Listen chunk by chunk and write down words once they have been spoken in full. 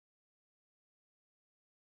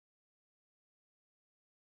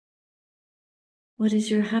What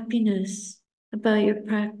is your happiness about your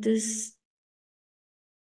practice?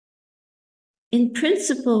 In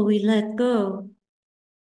principle, we let go,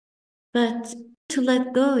 but to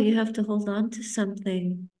let go, you have to hold on to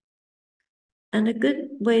something. And a good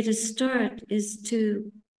way to start is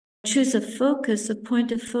to choose a focus, a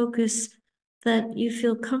point of focus that you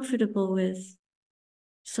feel comfortable with.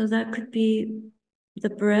 So that could be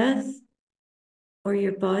the breath, or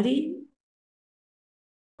your body,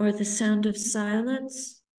 or the sound of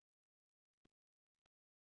silence.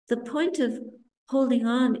 The point of holding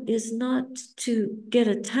on is not to get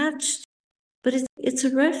attached, but it's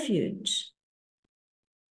a refuge.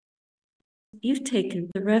 You've taken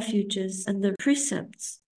the refuges and the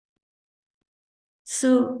precepts.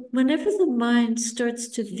 So whenever the mind starts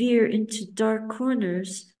to veer into dark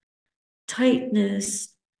corners,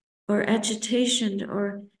 tightness or agitation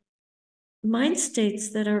or mind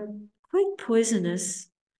states that are quite poisonous,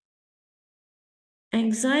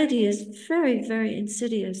 anxiety is very, very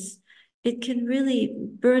insidious. It can really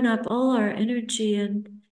burn up all our energy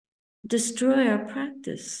and destroy our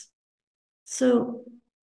practice. So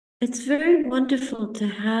it's very wonderful to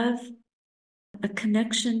have a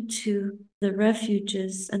connection to the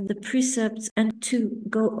refuges and the precepts and to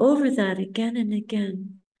go over that again and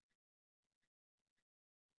again.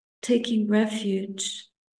 Taking refuge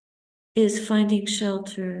is finding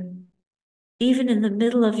shelter. Even in the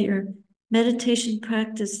middle of your meditation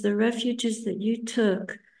practice, the refuges that you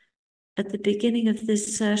took at the beginning of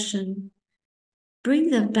this session,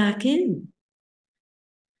 bring them back in.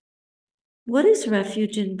 What is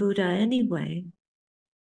refuge in Buddha anyway?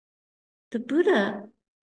 The Buddha,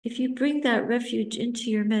 if you bring that refuge into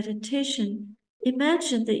your meditation,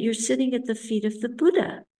 imagine that you're sitting at the feet of the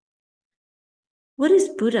Buddha. What is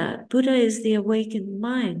Buddha? Buddha is the awakened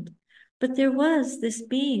mind. But there was this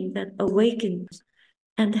being that awakened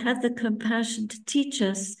and had the compassion to teach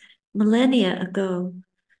us millennia ago.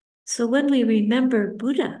 So when we remember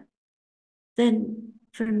Buddha, then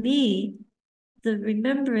for me, the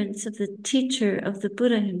remembrance of the teacher of the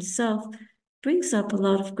Buddha himself brings up a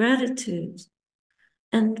lot of gratitude.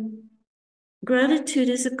 And gratitude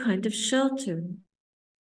is a kind of shelter.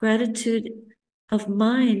 Gratitude of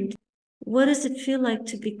mind. What does it feel like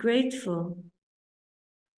to be grateful?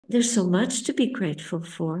 There's so much to be grateful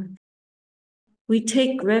for. We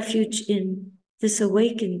take refuge in this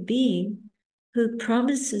awakened being who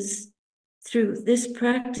promises through this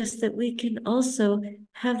practice that we can also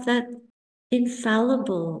have that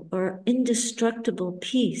infallible or indestructible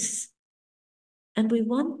peace. And we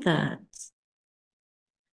want that.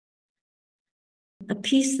 A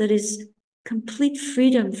peace that is complete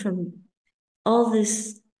freedom from all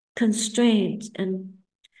this constraint and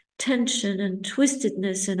tension and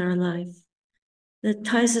twistedness in our life that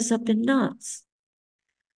ties us up in knots.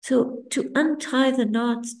 So to untie the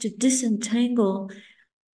knots, to disentangle,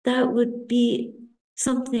 that would be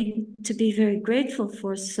something to be very grateful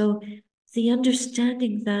for. So the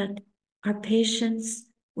understanding that our patience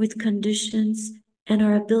with conditions and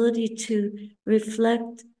our ability to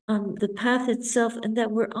reflect on the path itself and that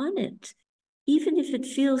we're on it, even if it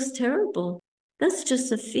feels terrible, that's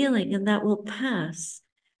just a feeling and that will pass.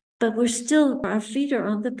 But we're still, our feet are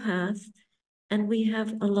on the path and we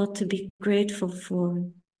have a lot to be grateful for.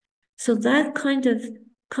 So that kind of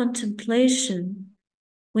contemplation,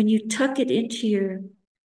 when you tuck it into your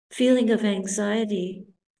feeling of anxiety,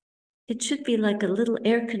 it should be like a little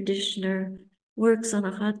air conditioner works on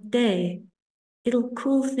a hot day. It'll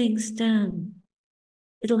cool things down.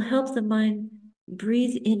 It'll help the mind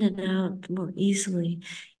breathe in and out more easily.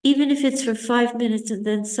 Even if it's for 5 minutes and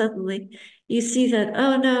then suddenly you see that,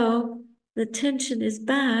 oh no, the tension is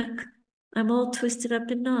back. I'm all twisted up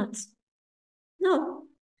in knots. No,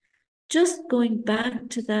 just going back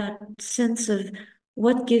to that sense of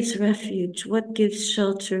what gives refuge, what gives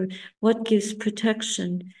shelter, what gives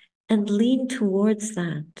protection, and lean towards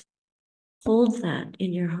that. Hold that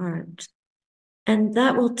in your heart. And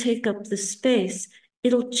that will take up the space.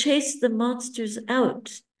 It'll chase the monsters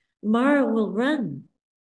out. Mara will run.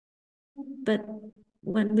 But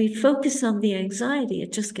when we focus on the anxiety,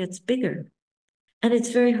 it just gets bigger. And it's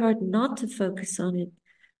very hard not to focus on it.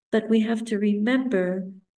 But we have to remember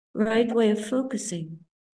right way of focusing,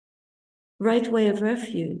 right way of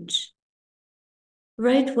refuge,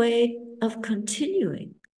 right way of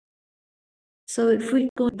continuing. So if we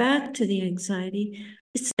go back to the anxiety,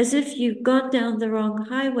 it's as if you've gone down the wrong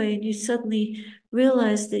highway and you suddenly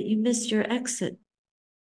realize that you missed your exit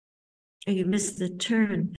or you missed the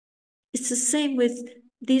turn. It's the same with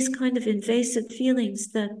these kind of invasive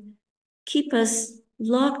feelings that keep us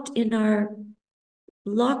locked in our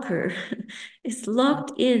locker is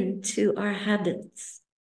locked into our habits,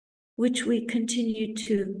 which we continue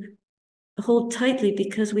to hold tightly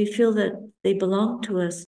because we feel that they belong to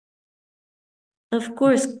us. Of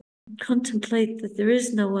course, contemplate that there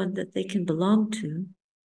is no one that they can belong to.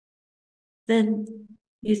 Then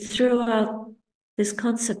you throw out this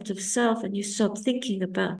concept of self and you stop thinking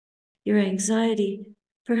about your anxiety.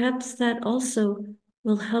 Perhaps that also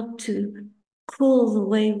will help to cool the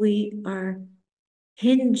way we are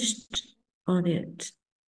hinged on it,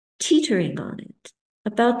 teetering on it,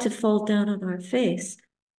 about to fall down on our face.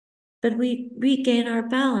 But we regain our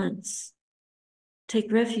balance,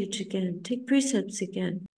 take refuge again, take precepts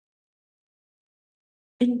again.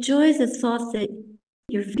 Enjoy the thought that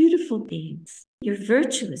you're beautiful beings, you're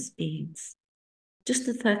virtuous beings. Just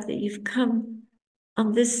the fact that you've come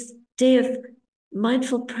on this day of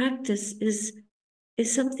mindful practice is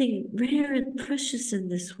something rare and precious in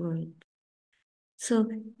this world. So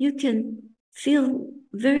you can feel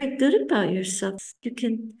very good about yourself. You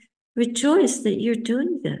can rejoice that you're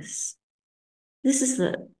doing this. This is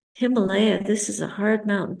the Himalaya. This is a hard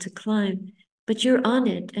mountain to climb, but you're on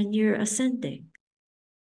it and you're ascending.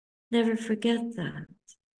 Never forget that.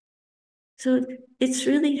 So it's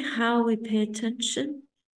really how we pay attention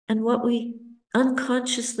and what we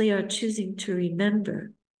unconsciously are choosing to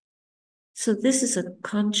remember. So this is a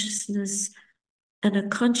consciousness and a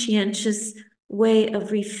conscientious way of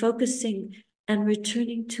refocusing and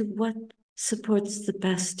returning to what supports the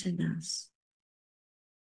best in us.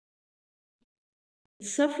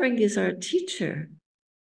 Suffering is our teacher.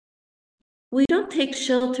 We don't take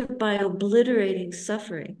shelter by obliterating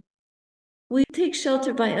suffering. We take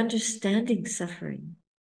shelter by understanding suffering.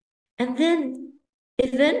 And then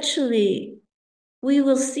eventually we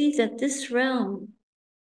will see that this realm,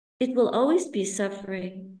 it will always be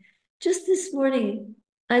suffering. Just this morning,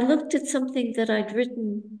 I looked at something that I'd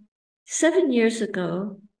written 7 years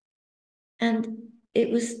ago, and it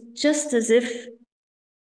was just as if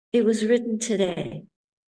it was written today.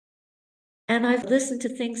 And I've listened to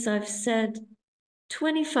things I've said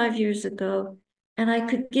 25 years ago, and I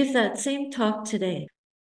could give that same talk today.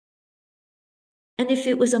 And if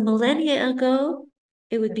it was a millennia ago,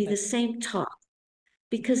 it would be the same talk.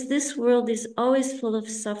 Because this world is always full of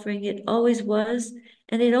suffering. It always was,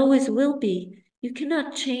 and it always will be. You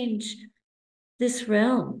cannot change this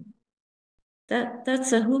realm.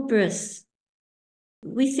 That's a hubris.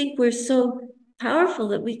 We think we're so powerful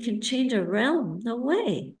that we can change a realm. No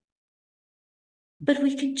way. But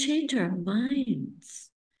we can change our minds.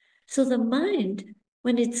 So the mind,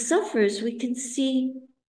 when it suffers, we can see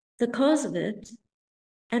the cause of it.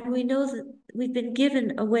 And we know that we've been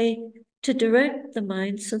given a way to direct the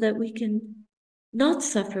mind so that we can not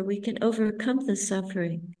suffer, we can overcome the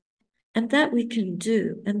suffering. And that we can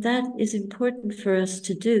do, and that is important for us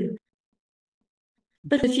to do.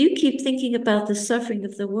 But if you keep thinking about the suffering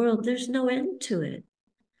of the world, there's no end to it.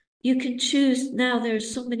 You can choose now,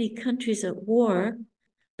 there's so many countries at war,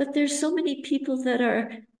 but there's so many people that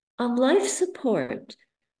are on life support.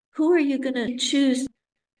 Who are you going to choose?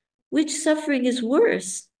 Which suffering is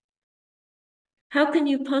worse? How can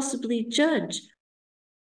you possibly judge?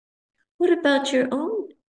 What about your own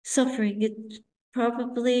suffering? It's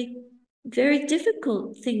probably very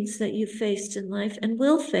difficult things that you faced in life and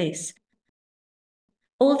will face.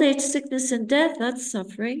 Old age, sickness, and death, that's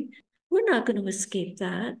suffering. We're not going to escape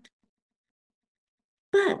that.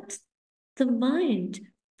 But the mind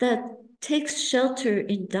that takes shelter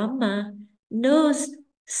in Dhamma knows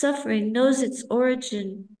suffering, knows its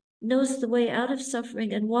origin, knows the way out of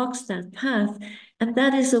suffering, and walks that path. And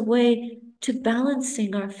that is a way to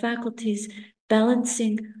balancing our faculties,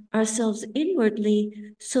 balancing ourselves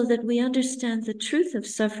inwardly so that we understand the truth of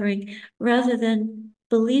suffering rather than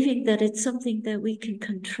believing that it's something that we can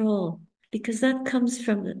control, because that comes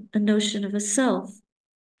from a notion of a self.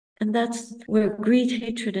 And that's where greed,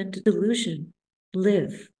 hatred, and delusion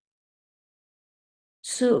live.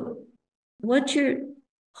 So what you're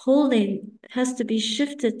holding has to be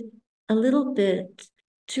shifted a little bit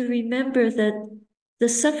to remember that the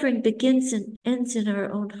suffering begins and ends in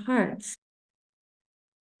our own hearts.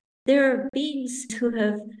 There are beings who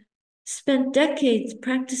have spent decades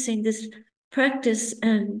practicing this practice,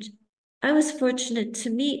 and I was fortunate to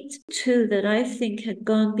meet two that I think had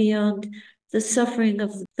gone beyond the suffering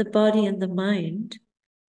of the body and the mind.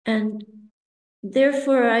 And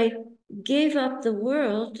therefore, I gave up the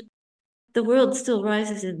world. The world still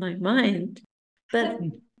rises in my mind, but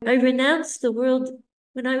I renounced the world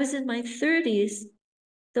when I was in my 30s,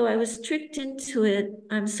 though I was tricked into it.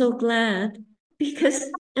 I'm so glad, because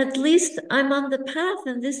At least I'm on the path,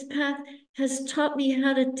 and this path has taught me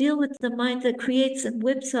how to deal with the mind that creates and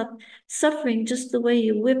whips up suffering, just the way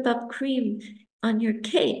you whip up cream on your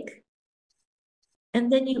cake,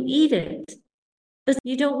 and then you eat it. But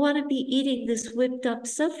you don't want to be eating this whipped up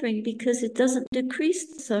suffering because it doesn't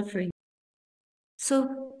decrease the suffering.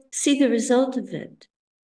 So see the result of it.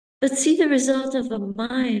 But see the result of a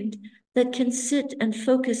mind that can sit and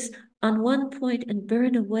focus on one point and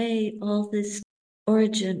burn away all this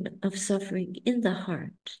origin of suffering in the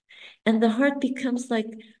heart. And the heart becomes like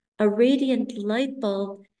a radiant light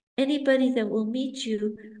bulb. Anybody that will meet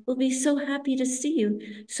you will be so happy to see you.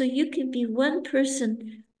 So you can be one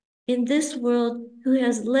person in this world who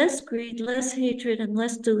has less greed, less hatred, and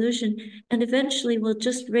less delusion, and eventually will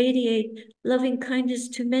just radiate loving kindness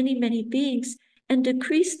to many, many beings and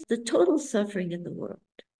decrease the total suffering in the world.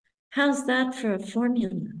 How's that for a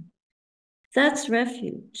formula? That's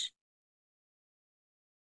refuge.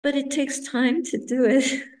 But it takes time to do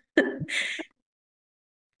it.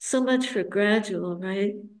 So much for gradual,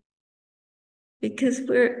 right? Because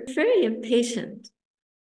we're very impatient.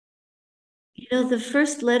 You know, the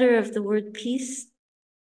first letter of the word peace,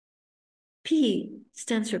 P,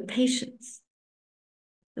 stands for patience.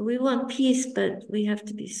 We want peace, but we have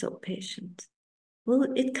to be so patient. Well,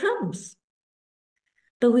 it comes,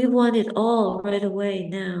 but we want it all right away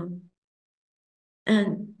now.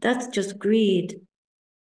 And that's just greed.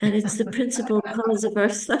 And it's the principal cause of our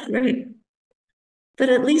suffering. But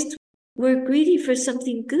at least we're greedy for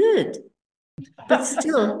something good. But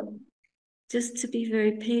still, just to be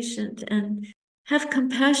very patient and have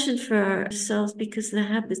compassion for ourselves because the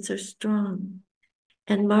habits are strong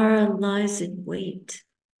and Mara lies in wait.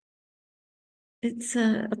 It's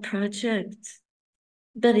a project,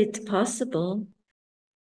 but it's possible.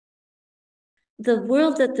 The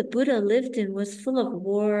world that the Buddha lived in was full of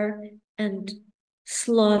war and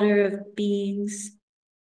slaughter of beings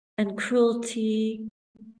and cruelty.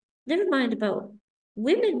 Never mind about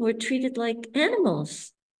women were treated like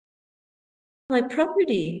animals, like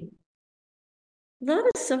property. A lot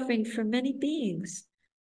of suffering for many beings.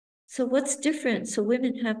 So what's different? So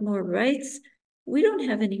women have more rights. We don't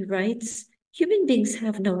have any rights. Human beings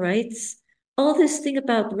have no rights. All this thing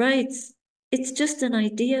about rights, it's just an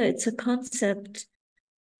idea, it's a concept.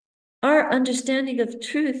 Our understanding of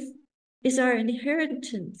truth is our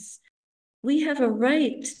inheritance. We have a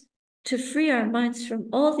right to free our minds from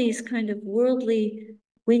all these kind of worldly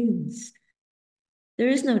winds. There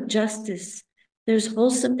is no justice. There's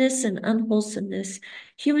wholesomeness and unwholesomeness.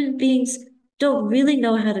 Human beings don't really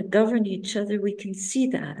know how to govern each other. We can see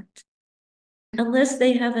that. Unless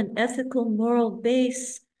they have an ethical, moral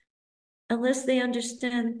base, unless they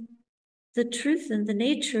understand the truth and the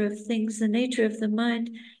nature of things, the nature of the mind,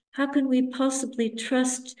 how can we possibly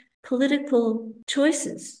trust political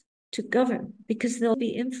choices to govern? Because they'll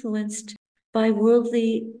be influenced by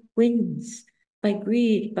worldly winds, by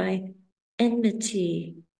greed, by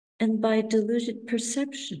enmity, and by deluded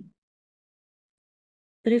perception.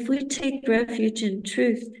 But if we take refuge in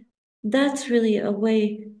truth, that's really a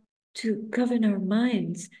way to govern our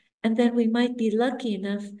minds. And then we might be lucky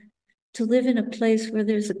enough to live in a place where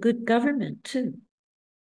there's a good government too.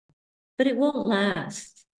 But it won't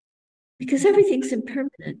last because everything's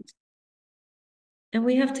impermanent. And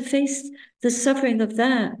we have to face the suffering of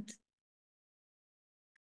that.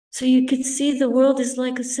 So you can see the world is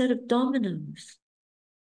like a set of dominoes.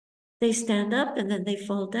 They stand up and then they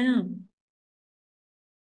fall down.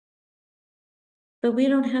 But we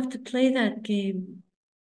don't have to play that game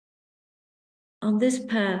on this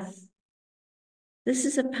path. This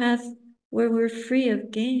is a path where we're free of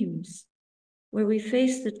games, where we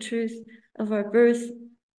face the truth of our birth,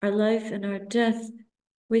 our life, and our death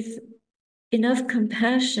with enough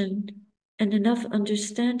compassion and enough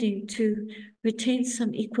understanding to retain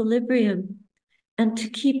some equilibrium and to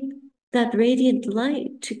keep that radiant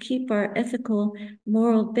light, to keep our ethical,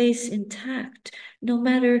 moral base intact, no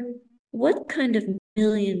matter what kind of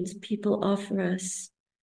millions people offer us.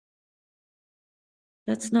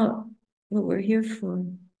 That's not what we're here for.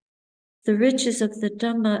 The riches of the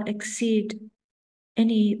Dhamma exceed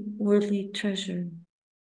any worldly treasure.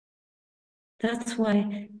 That's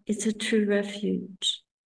why it's a true refuge.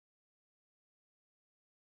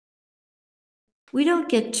 We don't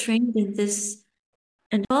get trained in this,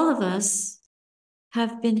 and all of us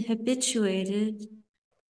have been habituated.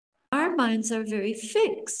 Our minds are very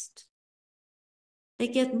fixed. They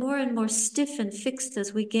get more and more stiff and fixed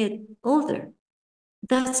as we get older.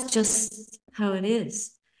 That's just how it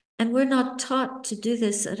is. And we're not taught to do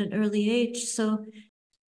this at an early age. So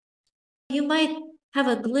you might have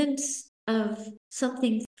a glimpse of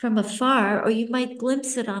something from afar, or you might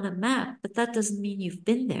glimpse it on a map, but that doesn't mean you've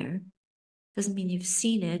been there. Doesn't mean you've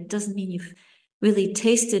seen it. Doesn't mean you've really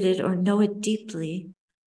tasted it or know it deeply.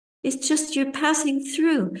 It's just you're passing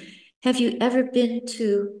through. Have you ever been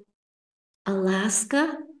to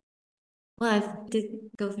Alaska? Well, I did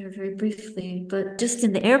go there very briefly, but just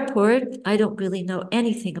in the airport, I don't really know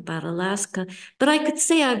anything about Alaska, but I could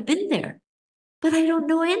say I've been there, but I don't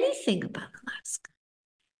know anything about Alaska.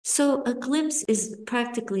 So a glimpse is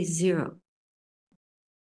practically zero.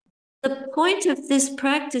 The point of this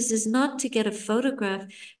practice is not to get a photograph,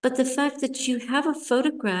 but the fact that you have a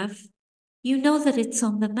photograph, you know that it's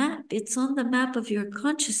on the map. It's on the map of your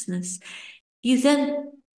consciousness. You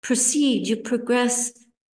then proceed, you progress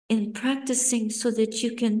in practicing so that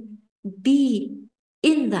you can be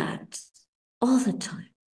in that all the time,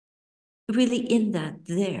 really in that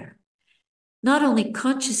there. Not only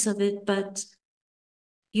conscious of it, but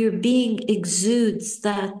your being exudes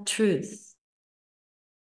that truth.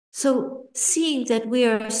 So seeing that we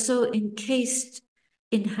are so encased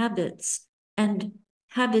in habits, and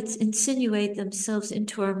habits insinuate themselves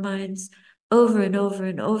into our minds over and over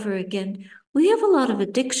and over again, we have a lot of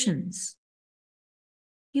addictions.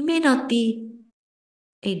 You may not be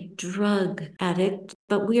a drug addict,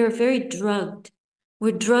 but we are very drugged.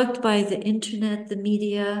 We're drugged by the internet, the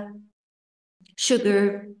media,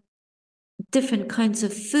 sugar, different kinds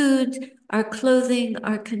of food, our clothing,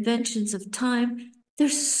 our conventions of time.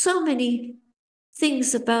 There's so many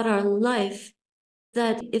things about our life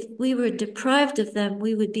that if we were deprived of them,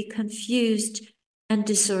 we would be confused and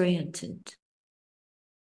disoriented.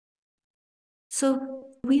 So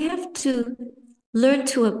we have to learn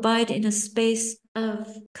to abide in a space of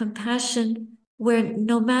compassion where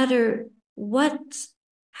no matter what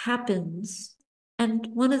happens, and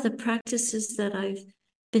one of the practices that I've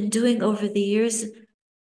been doing over the years,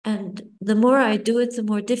 and the more I do it, the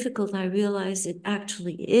more difficult I realize it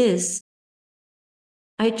actually is,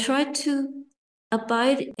 I try to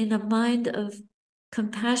abide in a mind of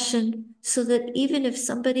compassion so that even if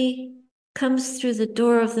somebody comes through the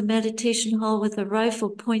door of the meditation hall with a rifle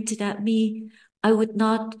pointed at me, I would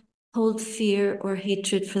not hold fear or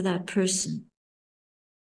hatred for that person.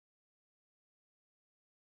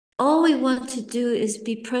 All we want to do is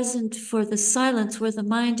be present for the silence where the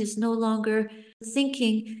mind is no longer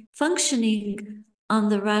thinking, functioning on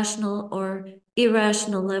the rational or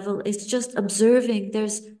irrational level. It's just observing.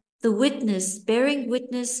 There's the witness, bearing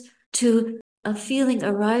witness to a feeling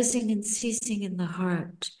arising and ceasing in the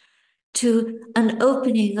heart, to an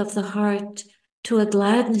opening of the heart, to a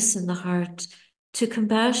gladness in the heart, to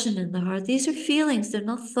compassion in the heart. These are feelings, they're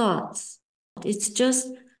not thoughts. It's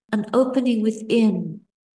just an opening within.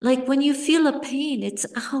 Like when you feel a pain, it's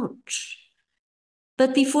ouch.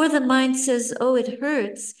 But before the mind says, oh, it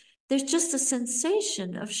hurts, there's just a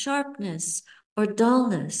sensation of sharpness or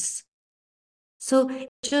dullness. So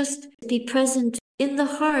just be present in the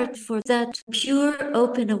heart for that pure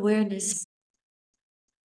open awareness,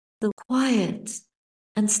 the quiet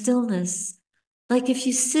and stillness. Like if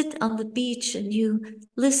you sit on the beach and you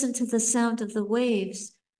listen to the sound of the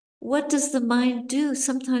waves, what does the mind do?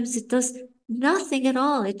 Sometimes it does nothing at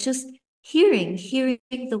all. It's just hearing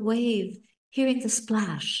the wave, hearing the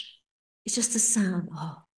splash. It's just a sound.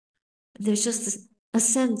 Oh, there's just a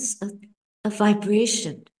sense of a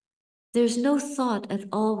vibration. There's no thought at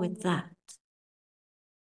all with that.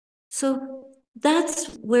 So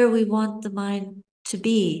that's where we want the mind to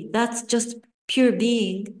be. That's just pure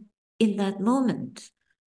being in that moment.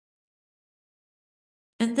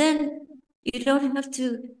 And then you don't have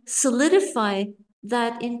to solidify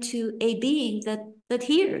that into a being that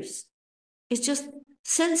hears. It's just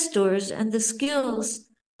sense doors and the skills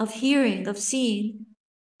of hearing, of seeing,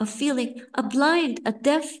 of feeling. A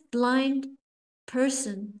deaf, blind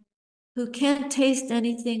person who can't taste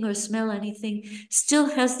anything or smell anything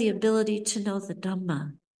still has the ability to know the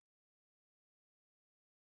Dhamma.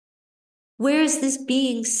 Where is this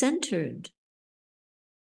being centered?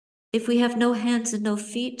 If we have no hands and no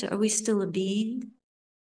feet, are we still a being?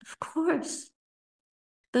 Of course.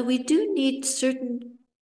 But we do need certain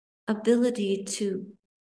ability to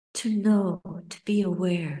know, to be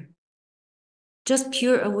aware. Just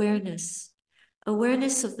pure awareness.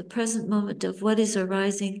 Awareness of the present moment of what is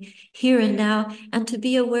arising here and now, and to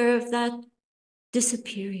be aware of that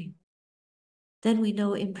disappearing. Then we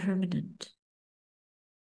know impermanent.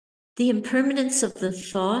 The impermanence of the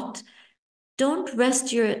thought. Don't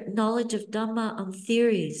rest your knowledge of Dhamma on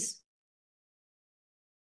theories,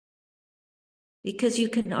 because you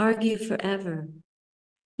can argue forever.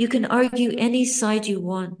 You can argue any side you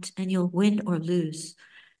want and you'll win or lose.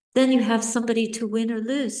 Then you have somebody to win or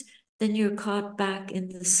lose. then you're caught back in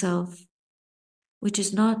the self, which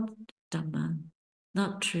is not Dhamma,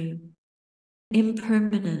 not true,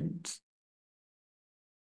 impermanent.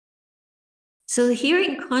 So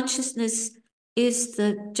hearing consciousness is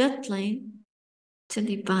the jet plane to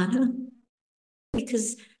Nibbana,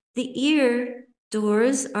 because the ear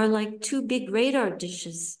doors are like two big radar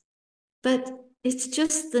dishes. But it's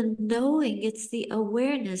just the knowing, it's the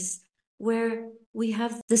awareness where we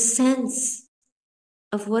have the sense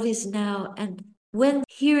of what is now. And when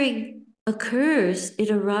hearing occurs,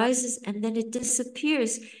 it arises and then it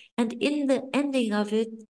disappears. And in the ending of it,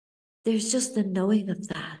 there's just the knowing of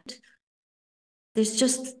that. There's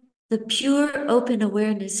just the pure open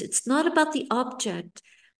awareness. It's not about the object,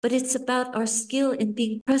 but it's about our skill in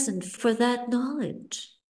being present for that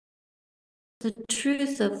knowledge. The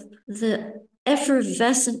truth of the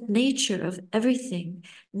effervescent nature of everything.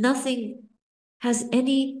 Nothing has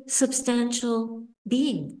any substantial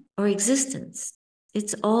being or existence.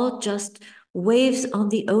 It's all just waves on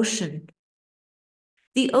the ocean.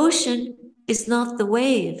 The ocean is not the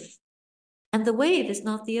wave, and the wave is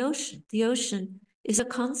not the ocean. The ocean is a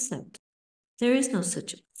concept. There is no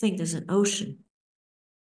such thing as an ocean.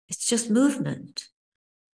 It's just movement.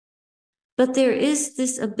 But there is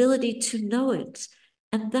this ability to know it,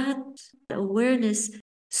 and that awareness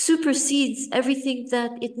supersedes everything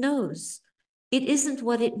that it knows. It isn't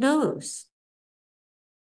what it knows.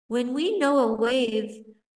 When we know a wave,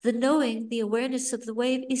 the knowing, the awareness of the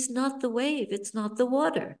wave is not the wave, it's not the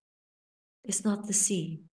water, it's not the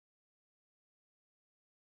sea.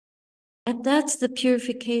 And that's the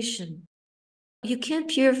purification. You can't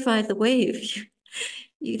purify the wave.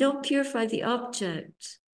 You don't purify the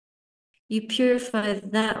object. You purify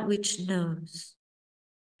that which knows.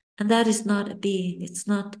 And that is not a being, it's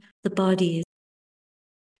not the body.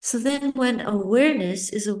 So then when awareness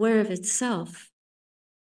is aware of itself,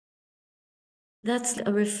 that's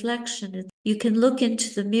a reflection. You can look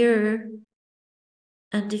into the mirror,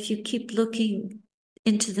 and if you keep looking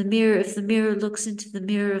into the mirror, if the mirror looks into the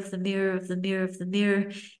mirror of the mirror of the mirror of the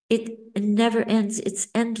mirror, it never ends. It's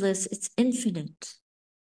endless. It's infinite.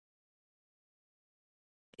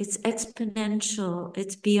 It's exponential.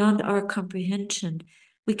 It's beyond our comprehension.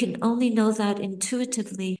 We can only know that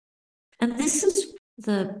intuitively. And this is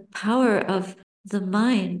the power of the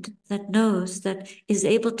mind that knows, that is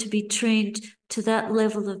able to be trained to that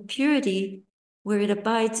level of purity where it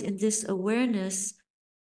abides in this awareness.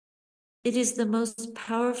 It is the most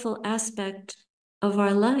powerful aspect of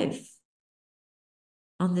our life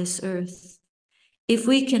on this earth. If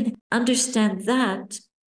we can understand that,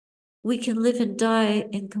 we can live and die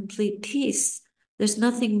in complete peace. There's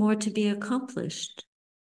nothing more to be accomplished.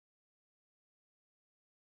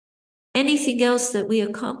 Anything else that we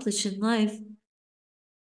accomplish in life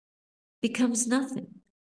becomes nothing.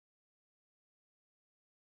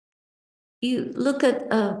 You look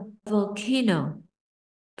at a volcano,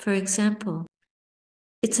 for example.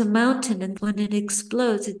 It's a mountain, and when it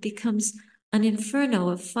explodes, it becomes an inferno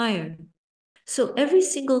of fire. So every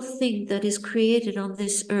single thing that is created on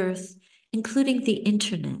this earth, including the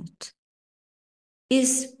internet,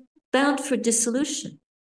 is bound for dissolution.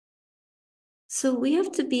 So we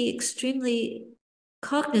have to be extremely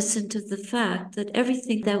cognizant of the fact that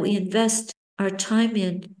everything that we invest our time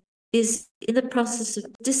in is in the process of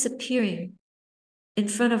disappearing in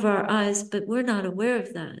front of our eyes, but we're not aware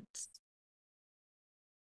of that.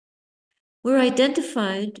 We're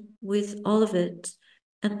identified with all of it,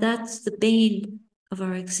 and that's the bane of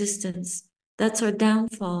our existence. That's our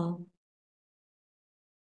downfall.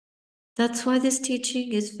 That's why this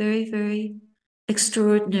teaching is very, very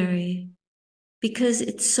extraordinary, because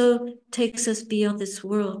it so takes us beyond this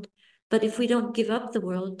world. But if we don't give up the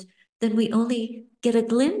world, then we only get a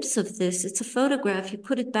glimpse of this. It's a photograph. You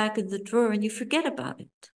put it back in the drawer and you forget about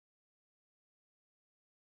it.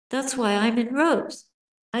 That's why I'm in robes.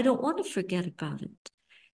 I don't want to forget about it.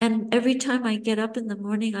 And every time I get up in the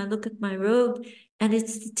morning, I look at my robe, and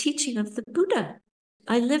it's the teaching of the Buddha.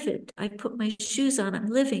 I live it. I put my shoes on, I'm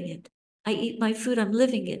living it. I eat my food, I'm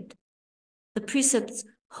living it. The precepts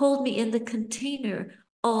hold me in the container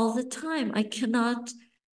all the time. I cannot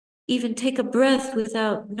even take a breath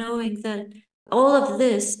without knowing that all of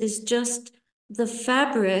this is just the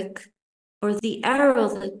fabric or the arrow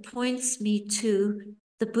that points me to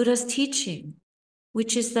the Buddha's teaching,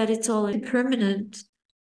 which is that it's all impermanent.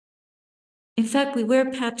 In fact, we wear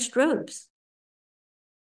patched robes.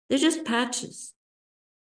 They're just patches.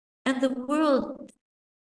 And the world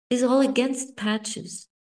is all against patches.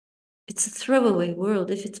 It's a throwaway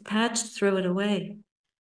world. If it's patched, throw it away.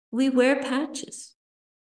 We wear patches.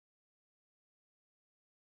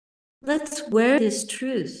 Let's wear this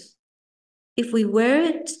truth If we wear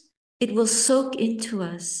it, it will soak into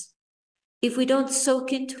us. If we don't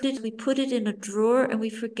soak into it, we put it in a drawer and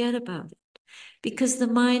we forget about it because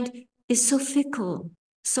the mind is so fickle,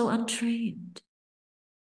 so untrained.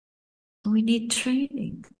 We need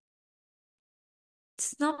training.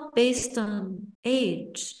 It's not based on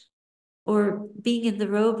age or being in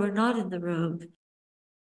the robe or not in the robe.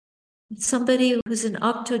 Somebody who's an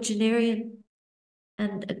octogenarian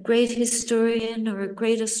and a great historian or a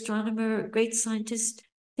great astronomer or a great scientist,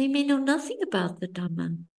 they may know nothing about the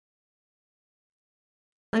Dhamma.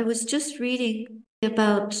 I was just reading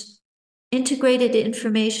about integrated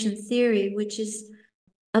information theory, which is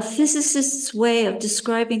a physicist's way of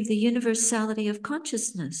describing the universality of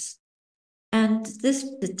consciousness. And this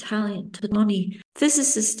Italian Tononi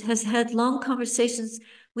physicist has had long conversations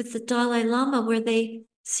with the Dalai Lama where they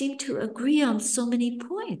seem to agree on so many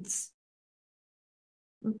points.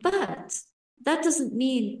 But that doesn't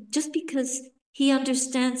mean just because he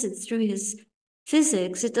understands it through his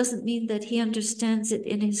physics, it doesn't mean that he understands it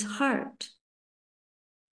in his heart.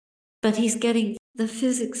 But he's getting the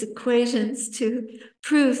physics equations to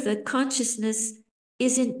prove that consciousness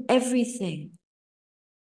is in everything.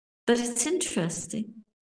 But it's interesting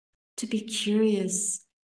to be curious.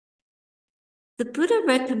 The Buddha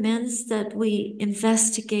recommends that we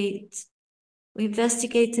investigate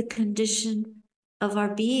the condition of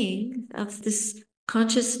our being, of this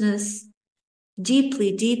consciousness,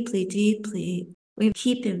 deeply, deeply, deeply. We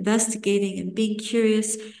keep investigating and being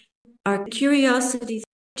curious. Our curiosity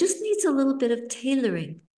just needs a little bit of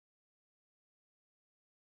tailoring.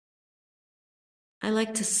 I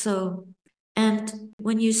like to sew. And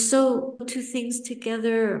when you sew two things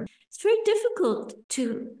together, it's very difficult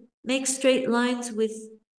to make straight lines with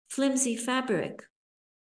flimsy fabric.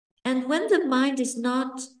 And when the mind is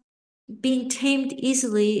not being tamed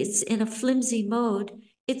easily, it's in a flimsy mode,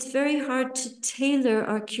 it's very hard to tailor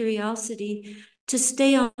our curiosity to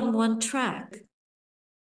stay on one track.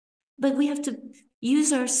 But we have to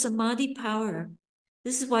use our samadhi power.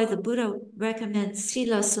 This is why the Buddha recommends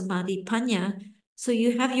sila, samadhi, panya. So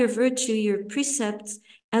you have your virtue, your precepts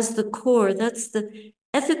as the core. That's the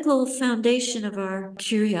ethical foundation of our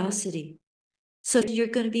curiosity. So you're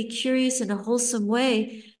going to be curious in a wholesome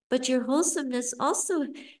way, but your wholesomeness also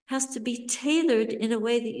has to be tailored in a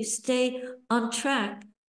way that you stay on track,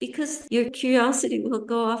 because your curiosity will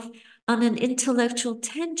go off on an intellectual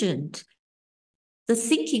tangent. The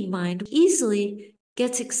thinking mind easily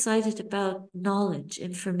gets excited about knowledge,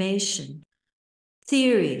 information,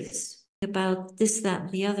 theories about this, that, and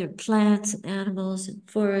the other, plants and animals and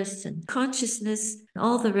forests and consciousness, and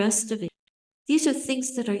all the rest of it. These are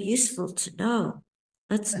things that are useful to know.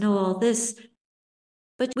 Let's know all this.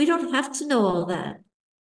 But we don't have to know all that.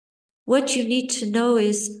 What you need to know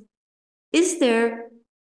is there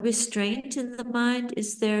restraint in the mind?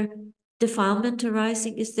 Is there defilement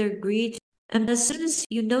arising? Is there greed? And as soon as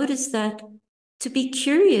you notice that, to be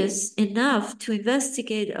curious enough to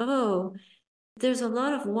investigate, oh, there's a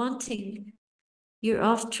lot of wanting, you're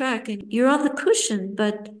off track and you're on the cushion,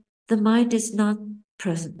 but the mind is not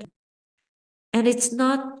present. And it's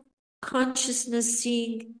not consciousness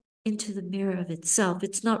seeing into the mirror of itself.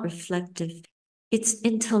 It's not reflective. It's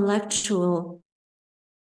intellectual.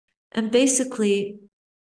 And basically,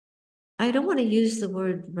 I don't want to use the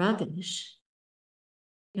word rubbish.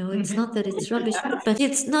 You know, it's not that it's rubbish, but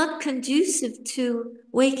it's not conducive to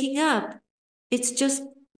waking up. It's just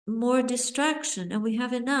more distraction, and we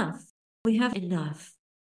have enough. We have enough.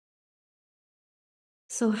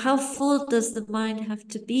 So how full does the mind have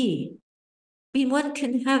to be? I mean, one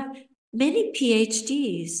can have many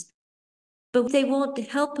PhDs, but they won't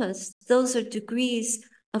help us. Those are degrees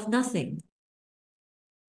of nothing.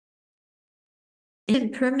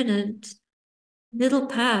 Impermanent middle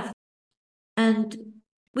path. And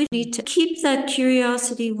we need to keep that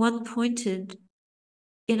curiosity one-pointed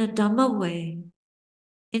in a Dhamma way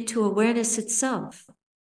into awareness itself.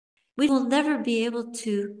 We will never be able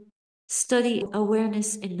to study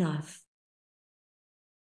awareness enough.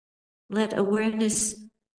 Let awareness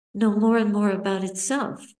know more and more about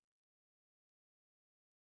itself.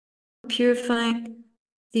 Purifying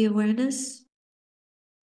the awareness,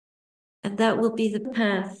 and that will be the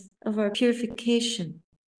path of our purification.